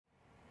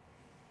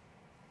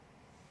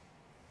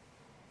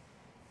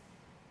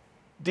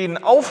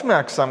Den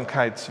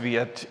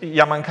Aufmerksamkeitswert,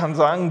 ja man kann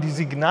sagen die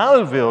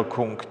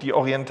Signalwirkung, die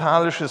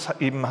Orientalisches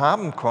eben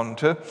haben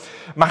konnte,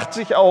 macht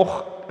sich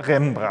auch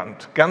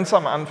Rembrandt ganz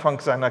am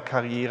Anfang seiner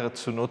Karriere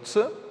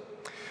zunutze.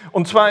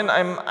 Und zwar in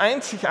einem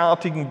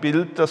einzigartigen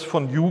Bild, das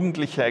von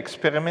jugendlicher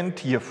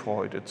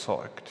Experimentierfreude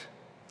zeugt.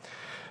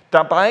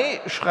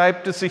 Dabei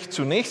schreibt es sich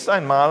zunächst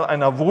einmal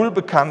einer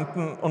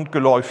wohlbekannten und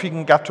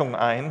geläufigen Gattung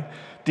ein,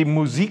 dem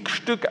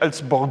Musikstück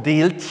als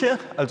Bordeltje,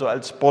 also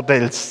als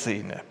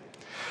Bordellszene.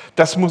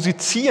 Das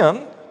Musizieren,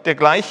 der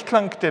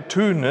Gleichklang der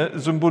Töne,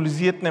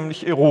 symbolisiert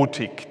nämlich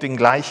Erotik, den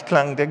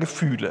Gleichklang der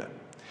Gefühle,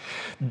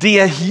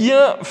 der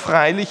hier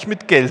freilich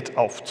mit Geld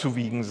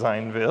aufzuwiegen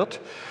sein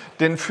wird,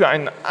 denn für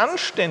ein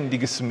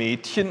anständiges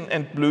Mädchen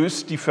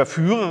entblößt die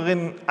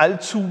Verführerin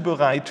allzu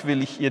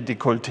bereitwillig ihr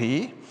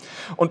Dekolleté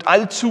und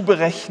allzu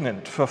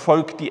berechnend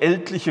verfolgt die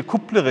ältliche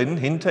Kupplerin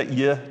hinter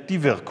ihr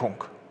die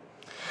Wirkung.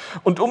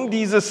 Und um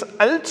dieses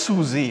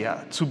allzu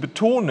sehr zu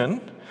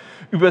betonen,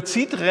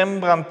 überzieht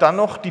Rembrandt dann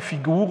noch die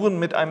Figuren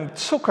mit einem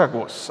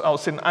Zuckerguss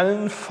aus in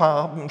allen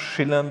Farben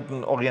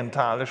schillernden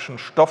orientalischen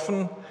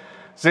Stoffen,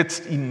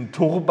 setzt ihnen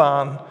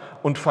Turban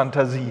und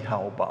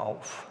Fantasiehaube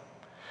auf.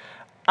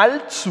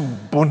 Allzu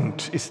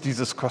bunt ist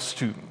dieses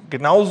Kostüm,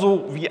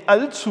 genauso wie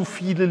allzu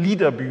viele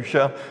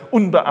Liederbücher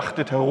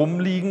unbeachtet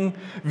herumliegen,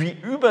 wie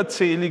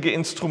überzählige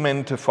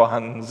Instrumente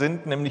vorhanden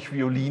sind, nämlich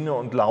Violine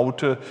und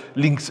Laute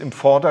links im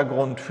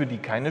Vordergrund, für die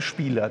keine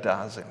Spieler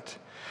da sind.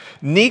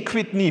 Ne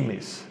quid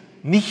nimis.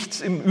 Nichts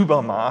im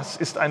Übermaß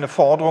ist eine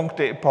Forderung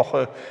der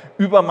Epoche.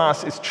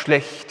 Übermaß ist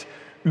schlecht,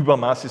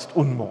 Übermaß ist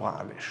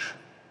unmoralisch.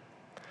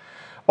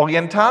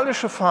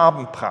 Orientalische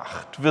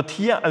Farbenpracht wird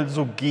hier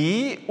also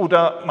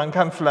oder man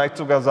kann vielleicht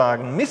sogar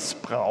sagen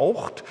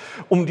missbraucht,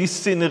 um die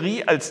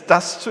Szenerie als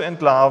das zu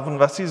entlarven,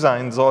 was sie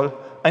sein soll,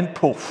 ein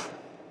Puff.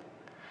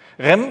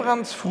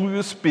 Rembrandts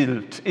frühes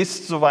Bild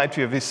ist, soweit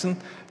wir wissen,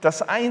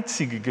 das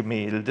einzige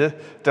Gemälde,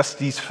 das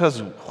dies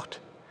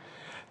versucht.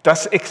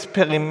 Das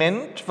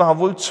Experiment war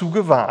wohl zu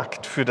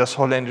gewagt für das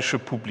holländische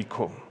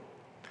Publikum.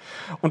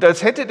 Und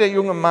als hätte der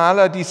junge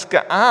Maler dies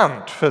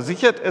geahnt,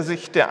 versichert er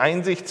sich der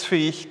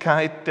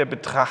Einsichtsfähigkeit der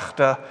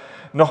Betrachter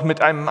noch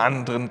mit einem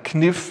anderen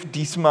Kniff,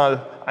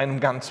 diesmal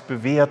einem ganz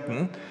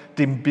bewährten,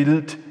 dem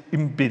Bild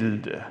im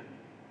Bilde.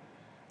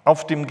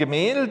 Auf dem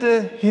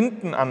Gemälde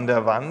hinten an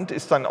der Wand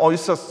ist ein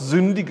äußerst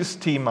sündiges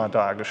Thema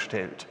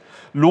dargestellt.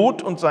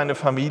 Lot und seine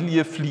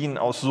Familie fliehen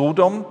aus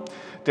Sodom,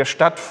 der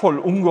Stadt voll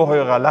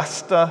ungeheurer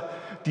Laster,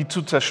 die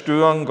zu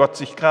zerstören Gott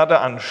sich gerade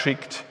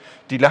anschickt.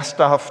 Die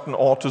lasterhaften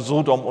Orte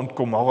Sodom und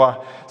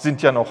Gomorrah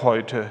sind ja noch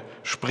heute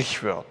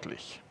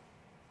sprichwörtlich.